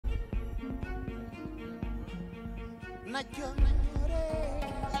Okay,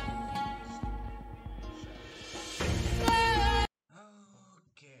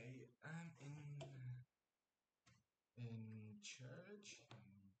 I'm in church,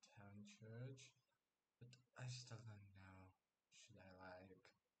 in town church, but I still don't know. Should I like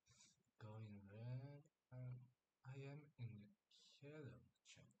go in red? I am in yellow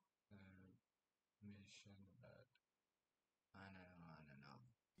mission, but I don't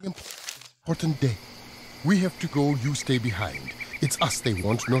know. Important day. We have to go, you stay behind. It's us they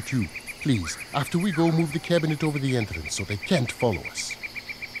want, not you. Please, after we go, move the cabinet over the entrance so they can't follow us.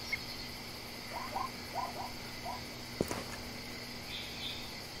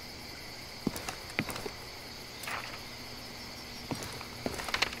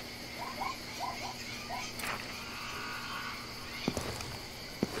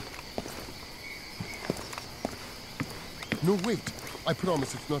 No, wait. I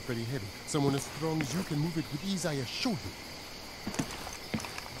promise it's not very heavy. Someone as strong as you can move it with ease, I assure you.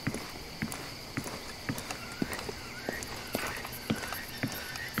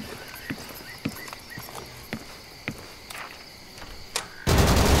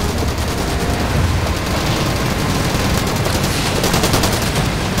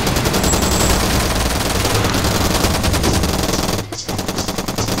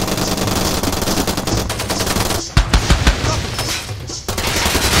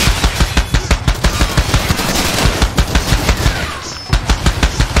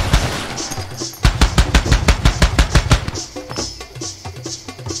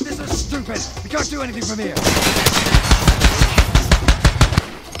 We can't do anything from here.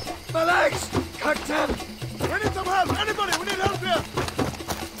 My legs! Captain! We need some help! Anybody! We need help here!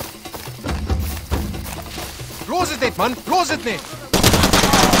 Los het niet, man! Los het niet!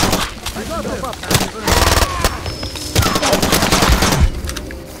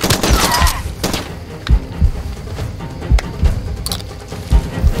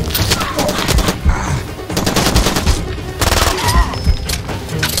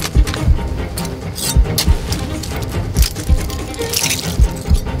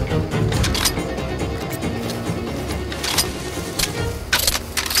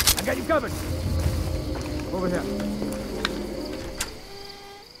 Covered. Over here.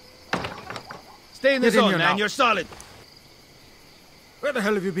 Stay in the zone, man. You're solid. Where the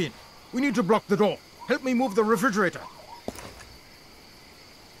hell have you been? We need to block the door. Help me move the refrigerator.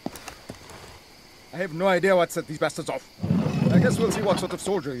 I have no idea what set these bastards off. I guess we'll see what sort of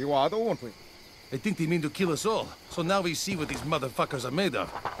soldier you are, though, won't we? They think they mean to kill us all. So now we see what these motherfuckers are made of.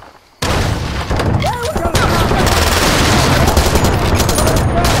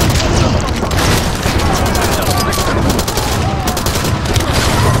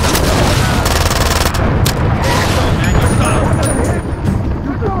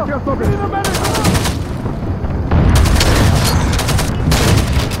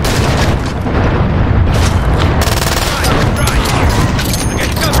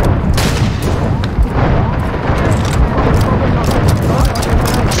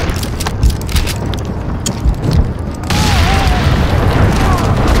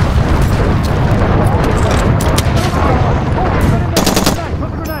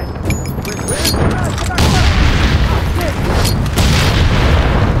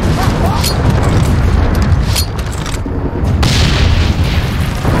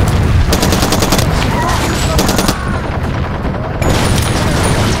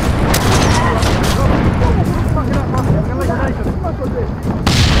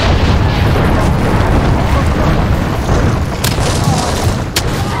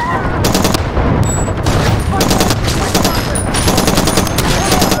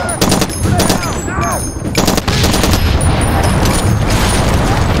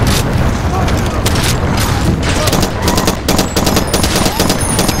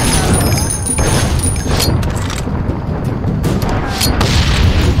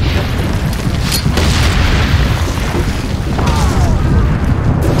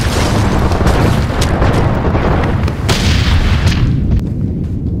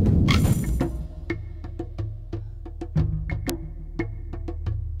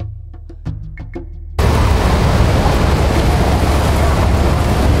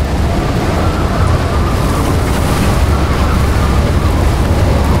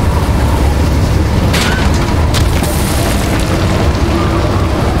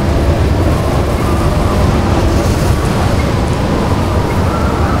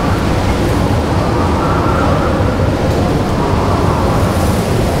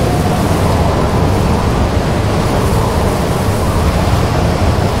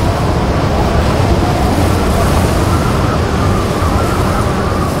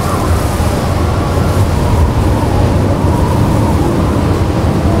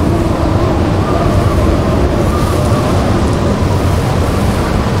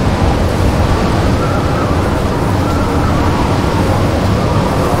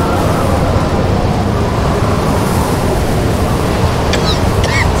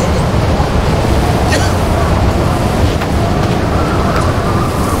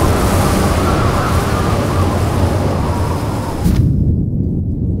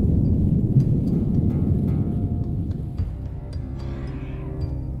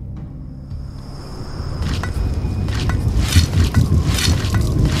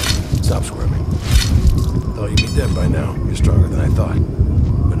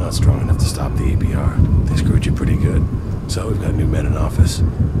 not strong enough to stop the APR. They screwed you pretty good. So we've got new men in office.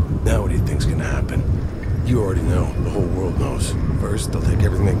 Now what do you think's gonna happen? You already know. The whole world knows. First, they'll take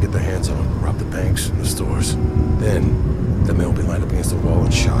everything they can get their hands on, rob the banks and the stores. Then, the men will be lined up against the wall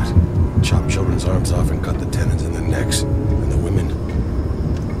and shot. Chop children's arms off and cut the tendons in their necks. And the women...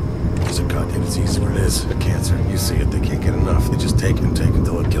 It's a goddamn disease, what it is. A cancer. You see it, they can't get enough. They just take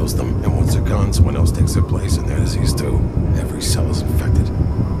until it kills them. And once they're gone, someone else takes their place and their disease too. Every cell is infected.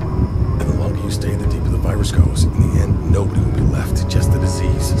 And the longer you stay, the deeper the virus goes. In the end, nobody will be left, just the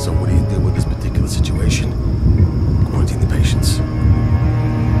disease. So what do you do with this particular situation? Quarantine the patients. Or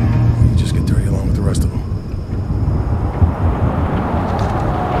you just get dirty along with the rest of them.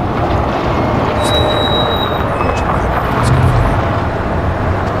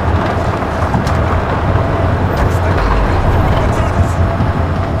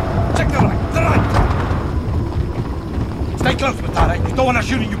 Don't want to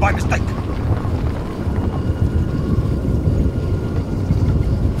shoot you by mistake.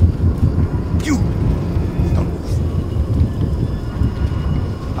 You! Don't move.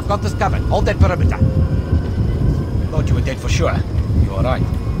 I've got this covered. Hold that perimeter. Thought you were dead for sure. You alright?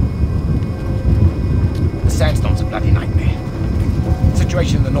 The sandstorm's a bloody nightmare. The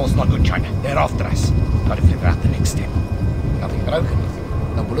situation in the north's not good, China. They're after us. Gotta figure out the next step. Nothing broken.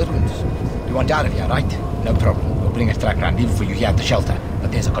 No bullet wounds. You want out of here, right? No problem. We'll bring a truck round, leave it for you here at the shelter.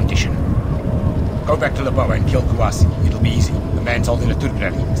 But there's a condition. Go back to Laboa and kill Kouassi. It'll be easy. The man's holding a Turk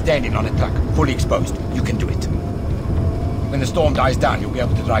rally, standing on a truck, fully exposed. You can do it. When the storm dies down, you'll be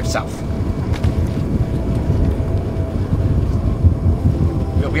able to drive south.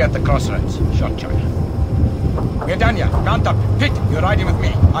 We'll be at the crossroads. Shot China. We're done here. Mount up. Pit, you're riding with me.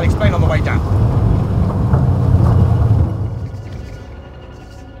 I'll explain on the way down.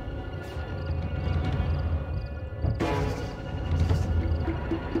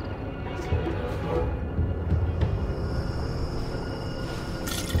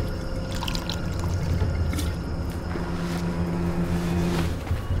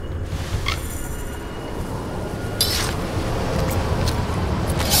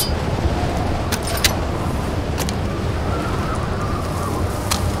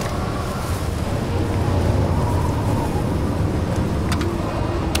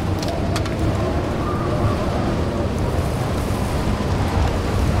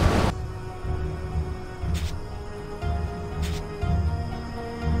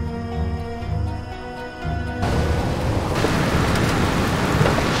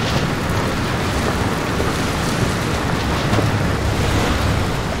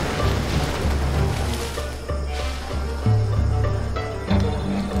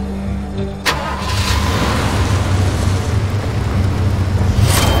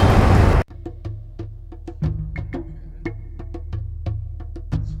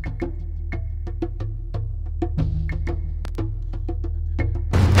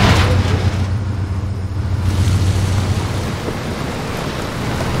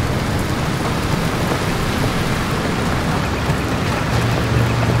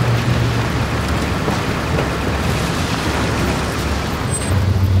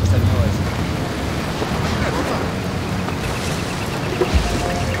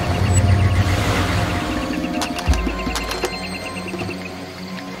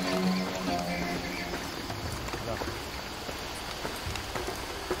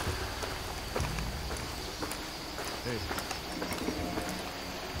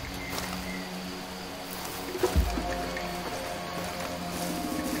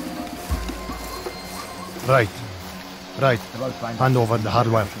 Right. Right. Hand over the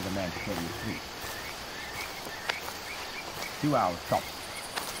hardware. 2 hours, stop.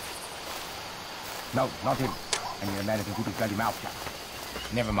 No, not him. I need a man who can keep his bloody mouth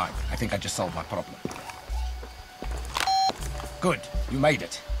shut. Never mind. I think I just solved my problem. Good. You made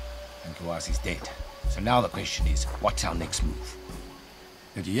it. And Kouassi's dead. So now the question is, what's our next move?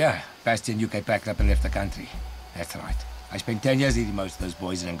 Did you hear? Bastian UK packed up and left the country. That's right. I spent 10 years eating most of those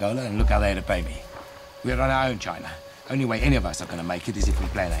boys in Angola, and look how they had to pay me. We're on our own, China. Only way any of us are going to make it is if we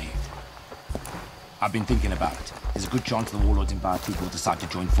plan ahead. I've been thinking about it. There's a good chance the Warlord's empowered people will decide to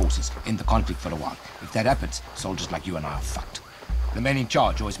join forces, end the conflict for a while. If that happens, soldiers like you and I are fucked. The men in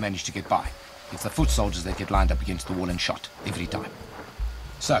charge always manage to get by. It's the foot soldiers that get lined up against the wall and shot, every time.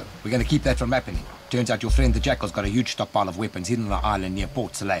 So, we're going to keep that from happening. Turns out your friend the Jackal's got a huge stockpile of weapons hidden on an island near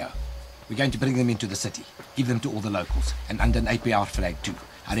Port Saleo. We're going to bring them into the city, give them to all the locals, and under an APR flag too.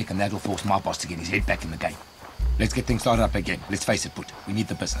 I reckon that'll force my boss to get his head back in the game. Let's get things started up again. Let's face it, Put. We need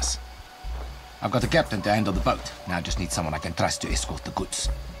the business. I've got a captain to handle the boat. Now I just need someone I can trust to escort the goods.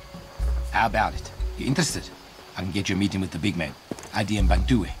 How about it? You interested? I can get you a meeting with the big man, Adi and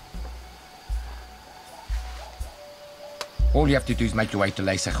Bantue. All you have to do is make your way to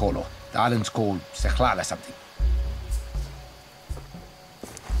Le Sejolo. The island's called Sechlal or something.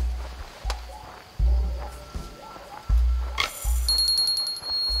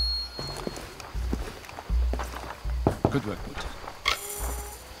 Good work, Boot.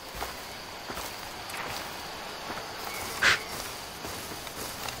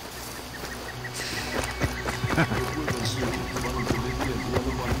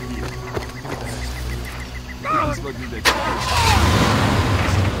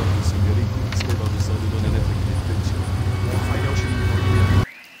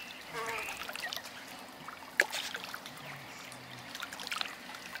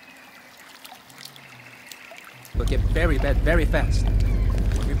 Will get very bad very fast.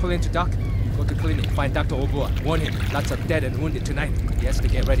 When we pull into dock, go to clinic, find Dr. Obua. Warn him, lots of dead and wounded tonight. He has to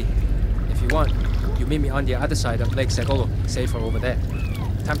get ready. If you want, you meet me on the other side of Lake Segolo, safer over there.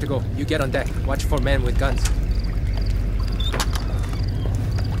 Time to go. You get on deck. Watch for men with guns.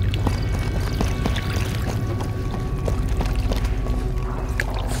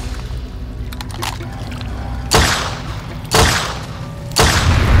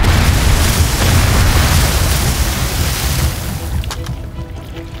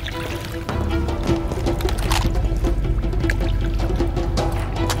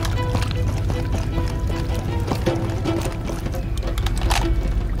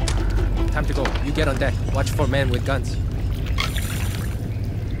 Time to go. You get on deck. Watch for men with guns.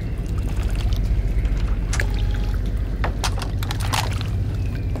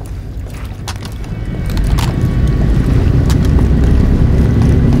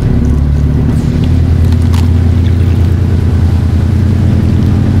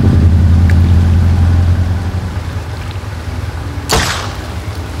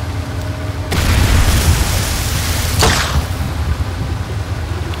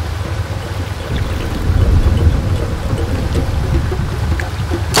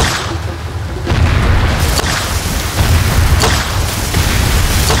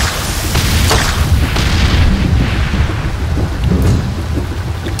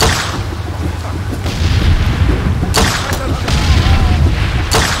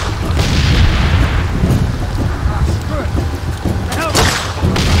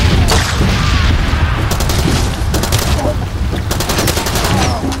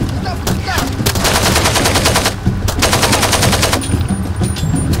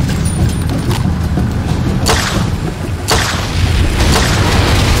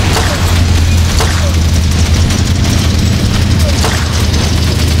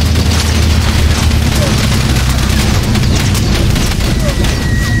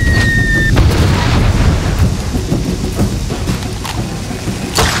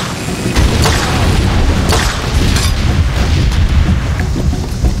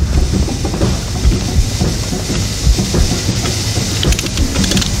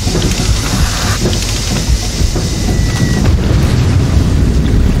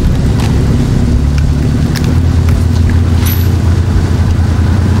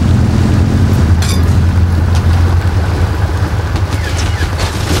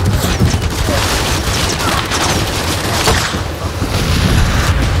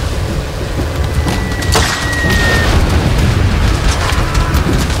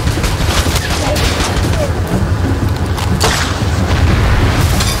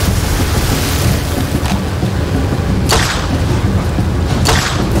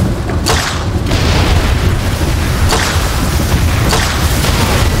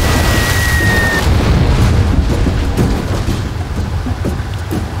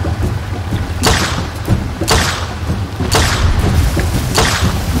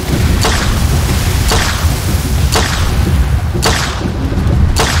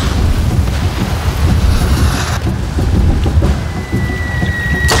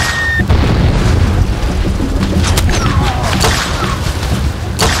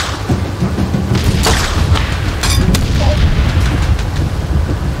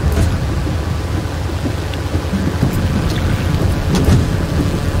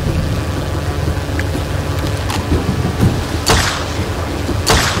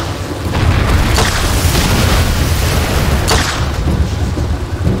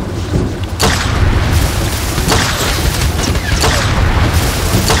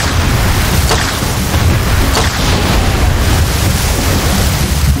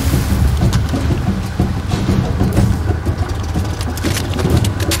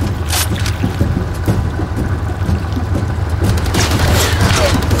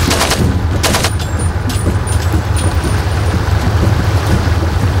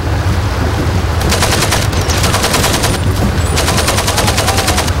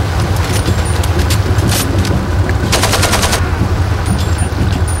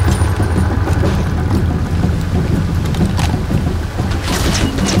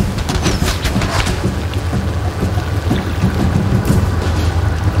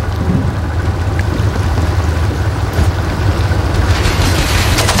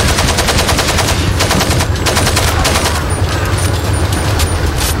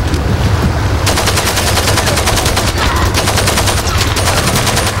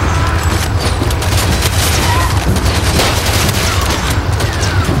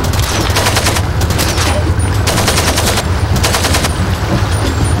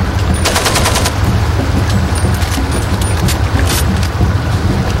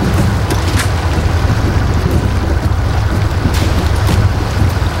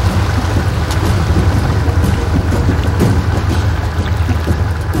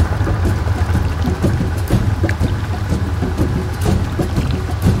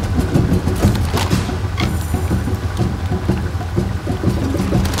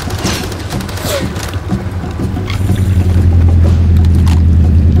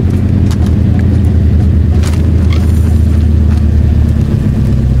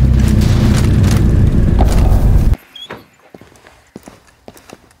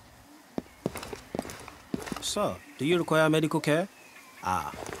 Sir, do you require medical care?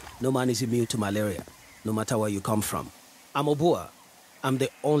 Ah, no man is immune to malaria, no matter where you come from. I'm Obua. I'm the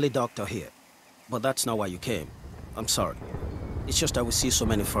only doctor here. But that's not why you came. I'm sorry. It's just that we see so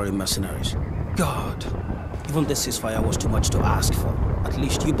many foreign mercenaries. God, even this ceasefire was too much to ask for. At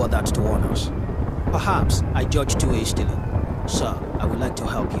least you brought that to warn us. Perhaps I judged too hastily. Sir, I would like to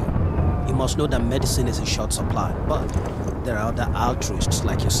help you. You must know that medicine is in short supply, but there are other altruists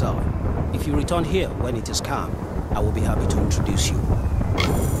like yourself. If you return here when it is calm, I will be happy to introduce you. There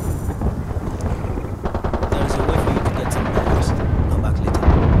is a way for you to get some medicine. Come back later.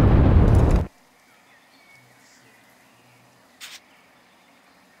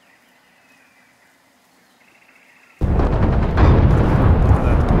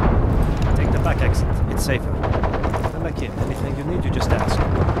 Take the back exit. It's safer. Come back in. Anything you need, you just ask.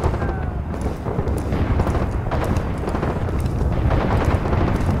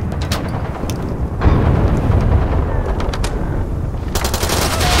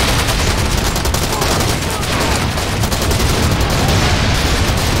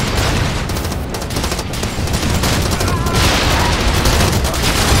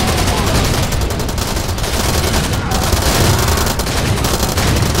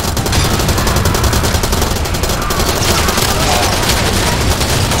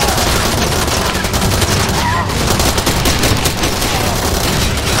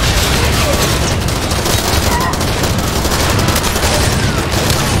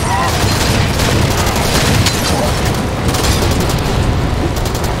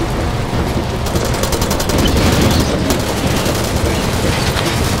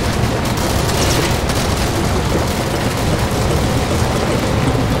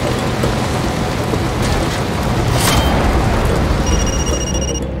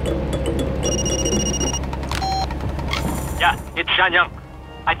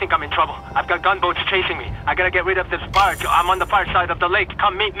 I think I'm in trouble. I've got gunboats chasing me. I gotta get rid of this barge. I'm on the far side of the lake.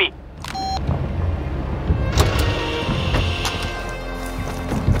 Come meet me.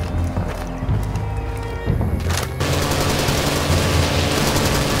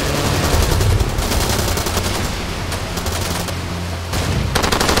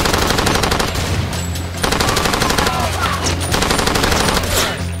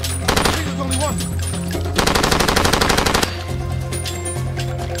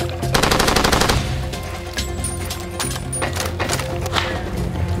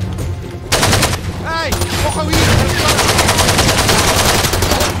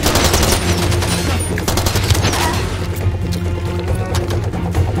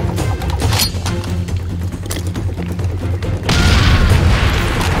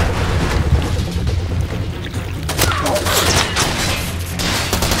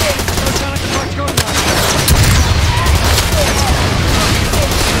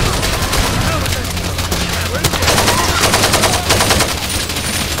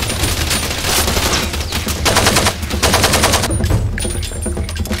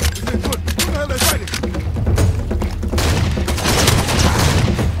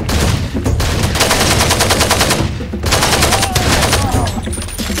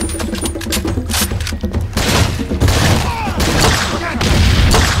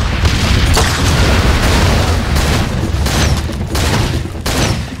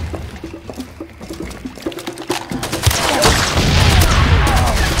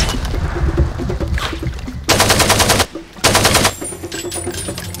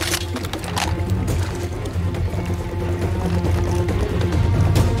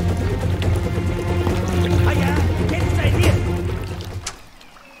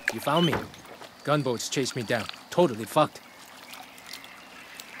 Found me. Gunboats chased me down. Totally fucked.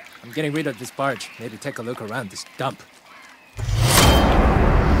 I'm getting rid of this barge. Maybe take a look around this dump.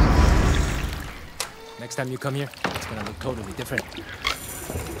 Next time you come here, it's gonna look totally different.